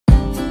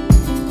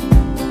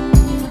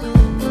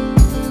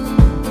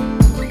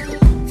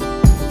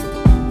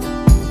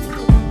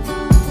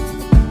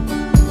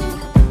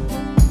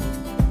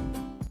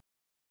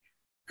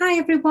Hi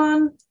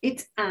everyone,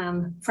 it's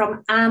Anne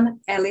from Anne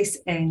Ellis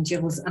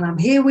Angels, and I'm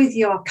here with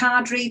your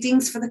card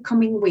readings for the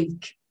coming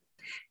week.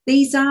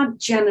 These are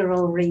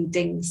general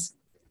readings,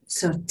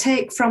 so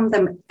take from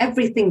them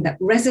everything that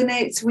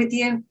resonates with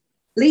you,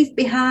 leave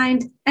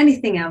behind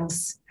anything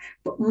else,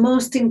 but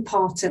most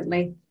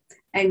importantly,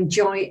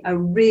 enjoy a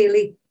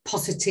really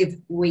positive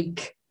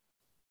week.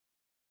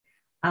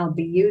 I'll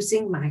be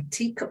using my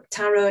Teacup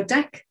Tarot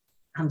deck,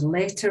 and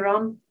later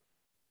on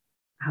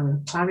I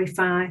will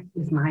clarify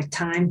with my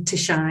Time to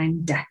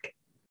Shine deck.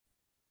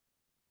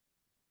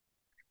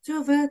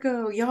 So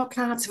Virgo, your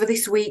cards for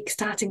this week,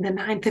 starting the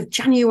 9th of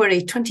January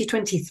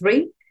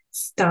 2023,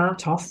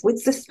 start off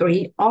with the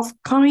Three of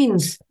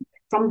Coins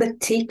from the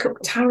Teacup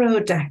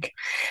Tarot deck.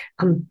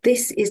 And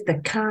this is the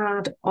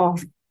card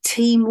of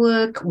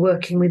teamwork,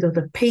 working with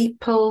other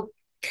people,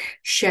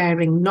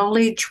 sharing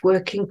knowledge,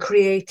 working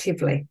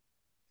creatively.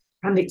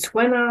 And it's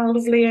when our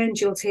lovely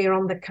angels here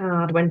on the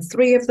card, when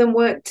three of them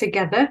work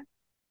together,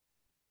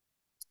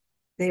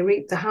 they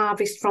reap the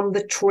harvest from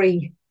the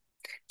tree.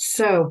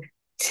 So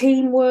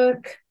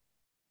teamwork,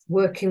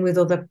 working with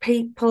other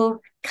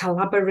people,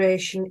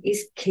 collaboration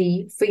is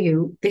key for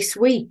you this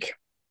week.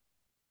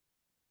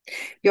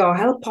 Your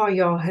help or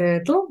your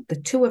hurdle, the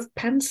Two of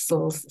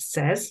Pencils,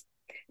 says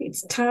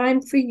it's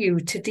time for you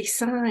to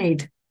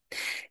decide.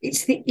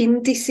 It's the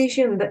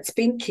indecision that's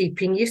been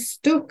keeping you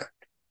stuck.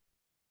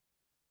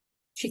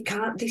 She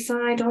can't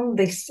decide on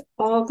this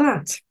or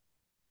that.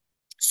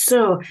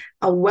 So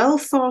a well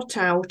thought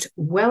out,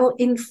 well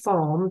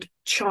informed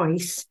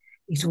choice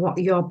is what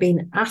you're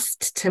being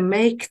asked to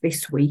make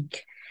this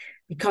week,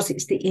 because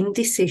it's the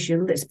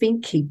indecision that's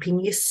been keeping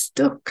you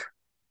stuck.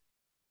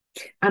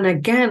 And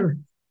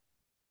again,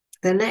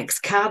 the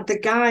next card, the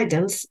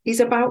guidance, is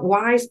about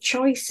wise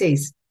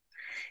choices.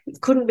 It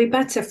couldn't be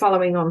better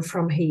following on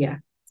from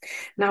here.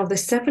 Now, the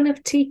Seven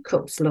of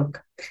Teacups,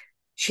 look,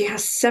 she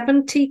has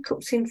 7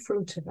 teacups in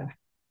front of her,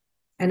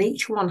 and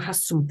each one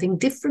has something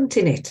different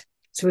in it.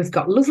 So we've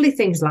got lovely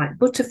things like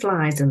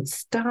butterflies and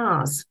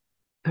stars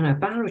and a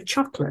bar of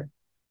chocolate.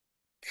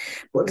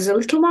 But there's a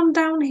little one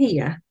down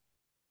here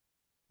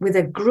with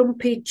a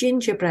grumpy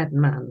gingerbread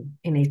man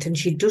in it, and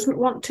she doesn't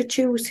want to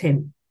choose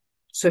him.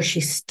 So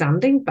she's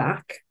standing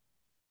back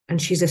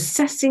and she's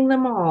assessing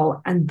them all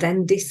and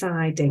then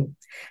deciding.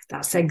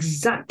 That's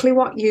exactly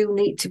what you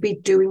need to be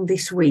doing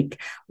this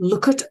week.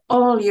 Look at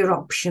all your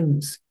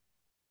options.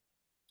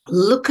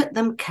 Look at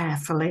them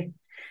carefully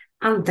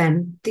and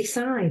then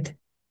decide.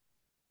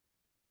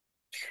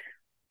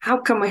 How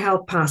can we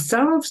help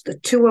ourselves? The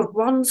Two of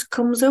Wands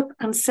comes up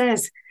and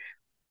says,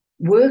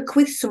 work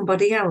with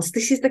somebody else.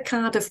 This is the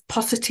card of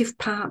positive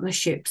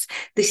partnerships.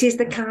 This is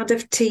the card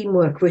of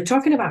teamwork. We're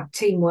talking about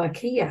teamwork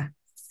here.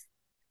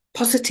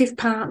 Positive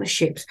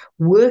partnerships.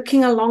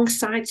 Working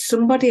alongside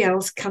somebody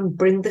else can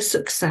bring the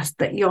success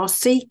that you're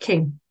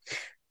seeking.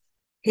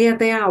 Here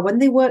they are. When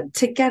they work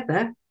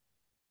together,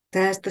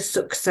 there's the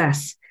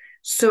success.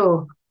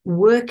 So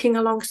working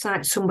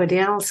alongside somebody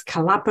else,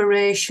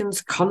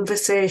 collaborations,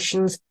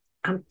 conversations,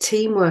 and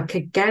teamwork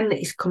again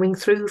is coming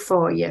through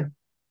for you.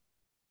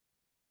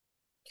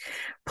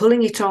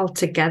 Pulling it all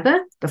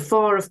together, the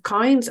Four of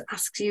Coins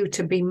asks you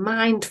to be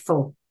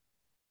mindful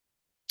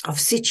of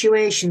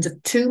situations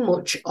of too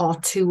much or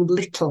too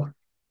little.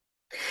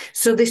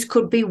 So this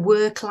could be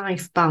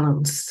work-life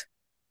balance.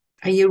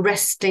 Are you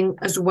resting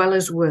as well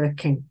as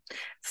working?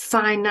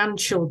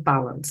 Financial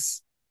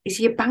balance. Is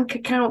your bank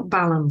account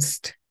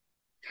balanced?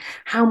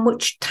 How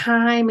much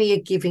time are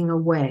you giving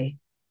away?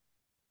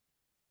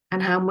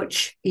 And how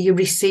much are you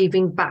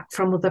receiving back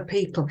from other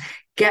people?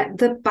 Get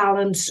the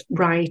balance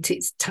right.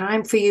 It's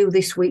time for you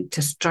this week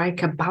to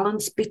strike a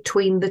balance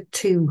between the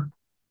two.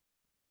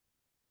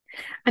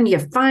 And your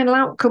final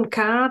outcome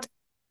card,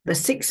 the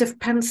Six of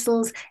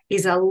Pencils,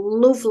 is a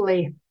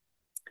lovely,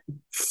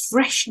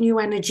 fresh new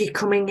energy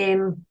coming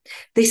in.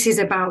 This is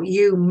about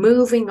you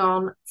moving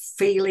on,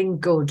 feeling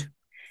good.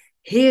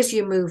 Here's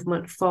your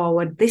movement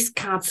forward. This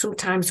card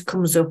sometimes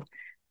comes up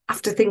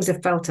after things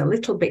have felt a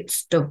little bit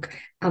stuck.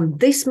 And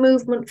this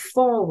movement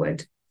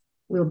forward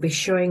will be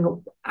showing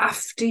up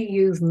after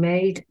you've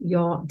made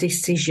your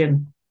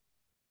decision.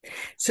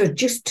 So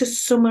just to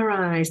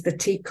summarize the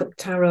Teacup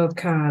Tarot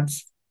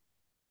cards,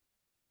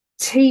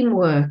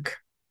 teamwork,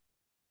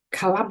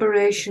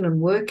 collaboration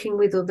and working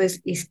with others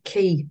is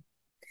key.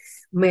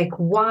 Make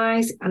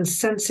wise and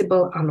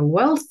sensible and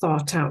well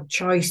thought out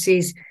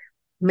choices.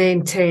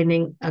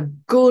 Maintaining a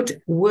good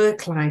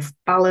work-life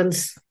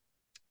balance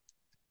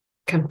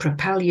can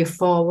propel you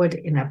forward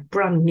in a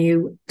brand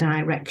new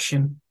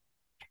direction.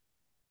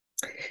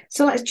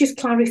 So let's just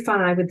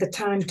clarify with the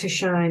Time to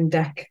Shine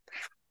deck.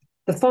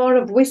 The Four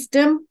of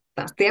Wisdom,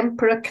 that's the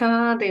Emperor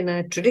card in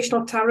a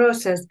traditional tarot,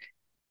 says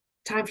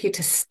time for you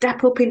to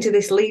step up into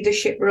this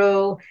leadership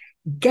role,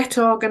 get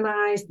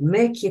organised,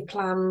 make your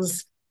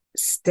plans,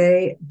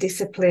 stay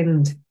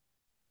disciplined.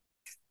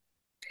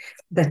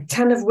 The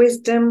Ten of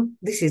Wisdom,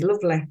 this is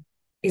lovely,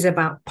 is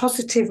about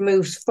positive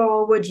moves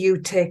forward, you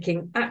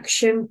taking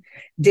action.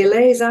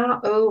 Delays are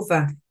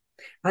over.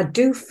 I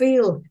do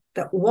feel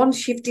that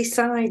once you've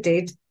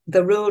decided,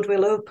 the road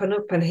will open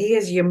up and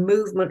here's your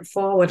movement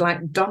forward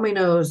like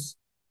dominoes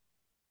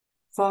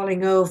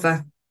falling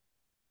over.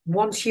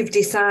 Once you've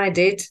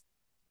decided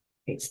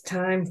it's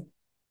time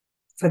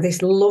for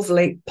this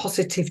lovely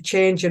positive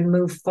change and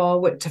move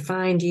forward to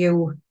find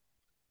you.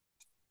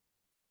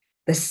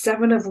 The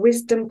Seven of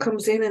Wisdom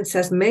comes in and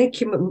says,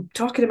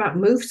 talking about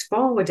moves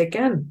forward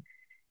again.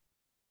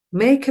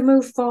 Make a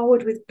move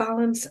forward with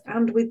balance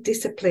and with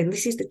discipline.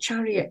 This is the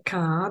Chariot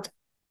card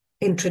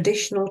in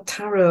traditional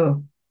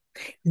tarot.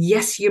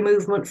 Yes, your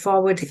movement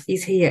forward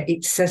is here.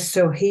 It says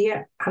so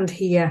here and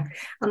here.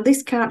 And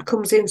this card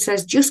comes in and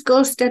says, just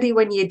go steady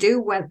when you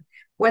do.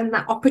 When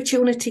that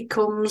opportunity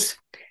comes,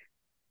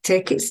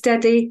 take it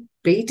steady,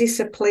 be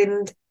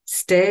disciplined,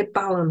 stay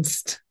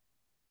balanced,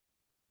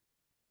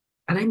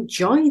 and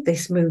enjoy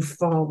this move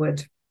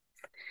forward.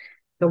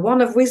 The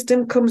One of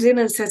Wisdom comes in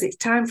and says it's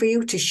time for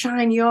you to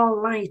shine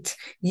your light.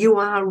 You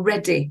are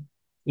ready.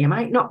 You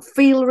might not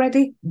feel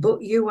ready,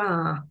 but you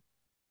are.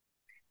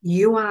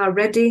 You are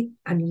ready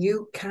and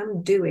you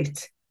can do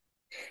it.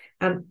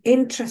 And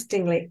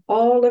interestingly,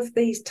 all of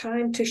these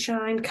time to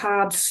shine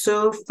cards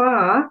so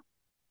far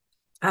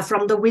are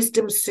from the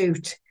Wisdom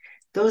suit.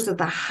 Those are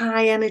the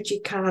high energy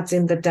cards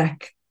in the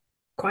deck.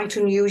 Quite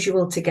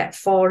unusual to get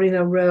 4 in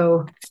a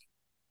row.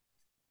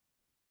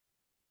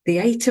 The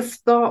Eight of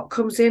Thought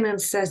comes in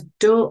and says,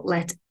 don't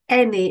let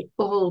any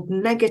old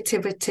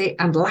negativity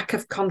and lack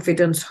of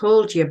confidence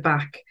hold you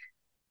back.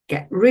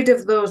 Get rid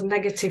of those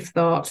negative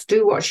thoughts.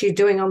 Do what she's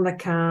doing on the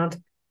card.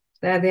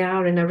 There they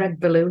are in a red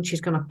balloon.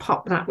 She's going to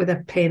pop that with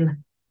a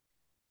pin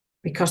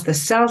because the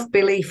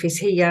self-belief is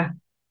here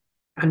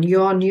and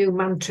your new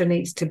mantra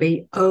needs to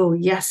be, oh,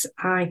 yes,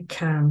 I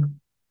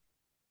can.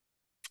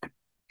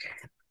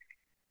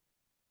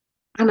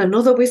 And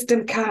another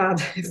wisdom card,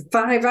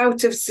 5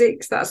 out of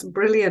 6. That's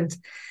brilliant.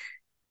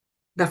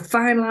 The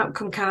final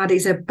outcome card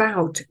is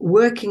about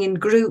working in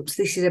groups.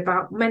 This is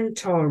about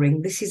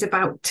mentoring. This is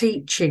about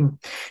teaching,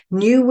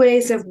 new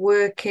ways of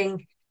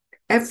working,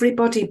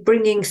 everybody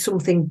bringing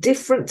something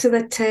different to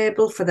the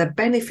table for the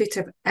benefit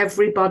of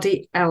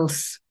everybody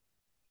else.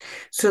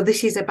 So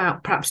this is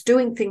about perhaps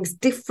doing things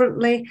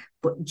differently,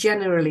 but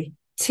generally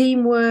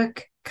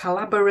teamwork,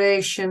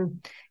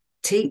 collaboration,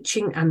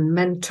 teaching and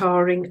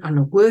mentoring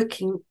and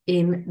working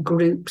in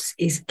groups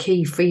is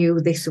key for you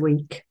this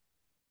week.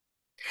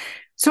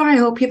 So I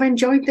hope you've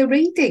enjoyed the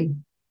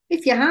reading.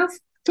 If you have,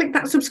 click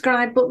that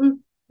subscribe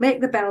button,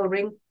 make the bell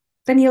ring,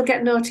 then you'll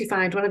get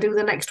notified when I do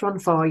the next one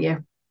for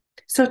you.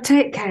 So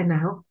take care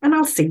now, and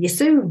I'll see you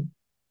soon.